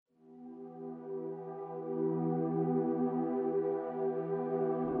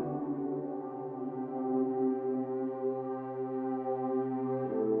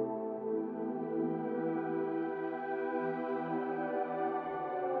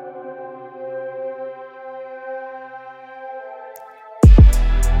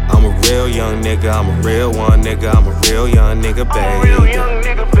real young nigga, I'm a real one nigga, I'm a real young nigga, baby.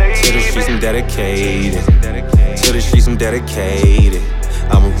 To the streets I'm dedicated, to the streets I'm dedicated.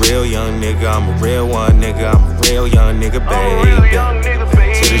 I'm a real young nigga, I'm a real one nigga, I'm a real young nigga, baby.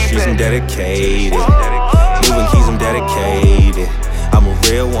 To the streets I'm dedicated, moving keys I'm dedicated. I'm a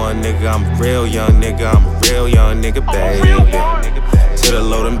real one nigga, I'm a real young nigga, I'm a real young nigga, baby. To the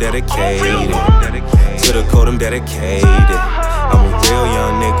load I'm dedicated, to the code I'm dedicated. I'm a real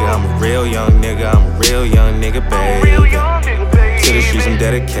young nigga, I'm a real young nigga, I'm a real young nigga, baby. To the streets I'm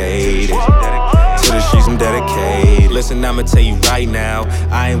dedicated, to the streets I'm dedicated. Listen, I'ma tell you right now,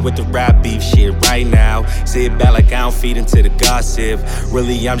 I ain't with the rap beef shit right now. Sit back like I don't feed into the gossip.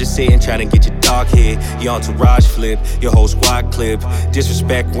 Really, I'm just sitting trying to get your dog hit, your entourage flip, your whole squad clip.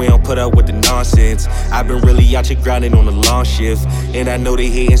 Disrespect, we don't put up with the nonsense. I've been really out here grinding on the long shift, and I know they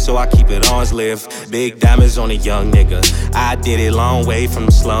hating, so I keep it arm's length. Big diamonds on a young nigga. I did it long way from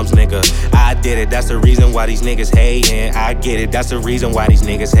the slums, nigga. I did it, that's the reason why these niggas hating. I get it, that's the reason why these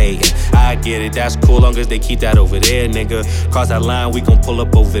niggas hating. I get it, that's cool long as they keep that over there, nigga. Cross that line, we gon' pull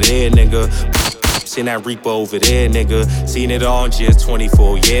up over there, nigga. Seen that Reaper over there, nigga. Seen it all in just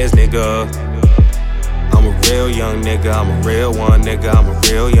 24 years, nigga. I'm a real young nigga, I'm a real one nigga, I'm a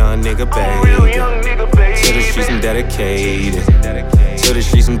real young nigga, baby. To the streets I'm dedicated, to the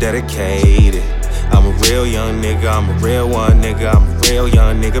streets I'm dedicated. I'm a real young nigga, I'm a real one nigga, I'm a real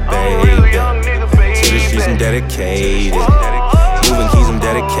young nigga, baby. To the streets I'm dedicated, moving keys I'm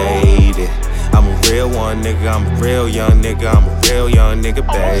dedicated. I'm a real one nigga, I'm a real young nigga, I'm a real young nigga,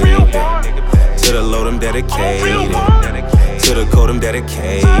 baby. To the load I'm dedicated, to the code I'm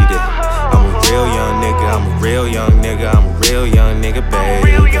dedicated. I'm a real young nigga, I'm a real young nigga, I'm a real young nigga,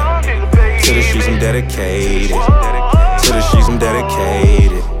 baby. To the streets I'm dedicated, to the streets I'm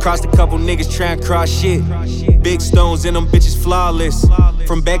dedicated. Crossed a couple niggas tryin' cross shit. Big stones in them bitches flawless.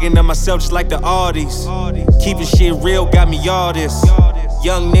 From begging on myself just like the Audis. Keeping shit real got me all this.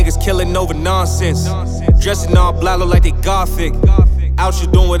 Young niggas killing over nonsense. Dressing all black look like they gothic. Out you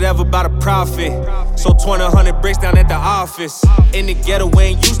doing whatever by the profit. So 200 bricks down at the office. In the ghetto, we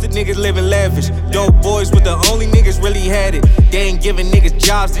ain't used to niggas living lavish. Dope boys with the only niggas really had it. They ain't giving niggas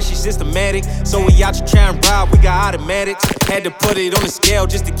jobs, this shit systematic. So we out here trying to rob, we got automatics. Had to put it on the scale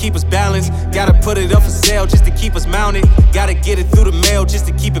just to keep us balanced. Gotta put it up for sale just to keep us mounted. Gotta get it through the mail just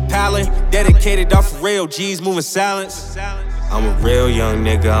to keep it piling. Dedicated off for real, G's moving silence. I'm a real young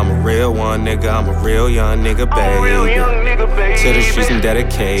nigga, I'm a real one nigga, I'm a real young nigga, baby. To the streets I'm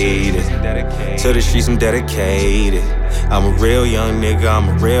dedicated, to the streets I'm dedicated. I'm a real young nigga, I'm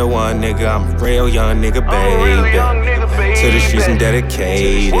a real one nigga, I'm a real young nigga, baby. To the streets I'm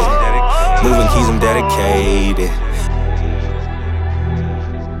dedicated, moving keys I'm dedicated.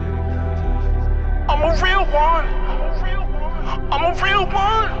 I'm a real one, I'm a real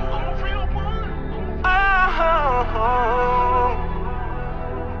one.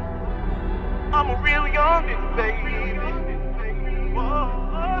 I'm a real young nigga, baby.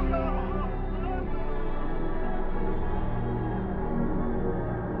 Whoa.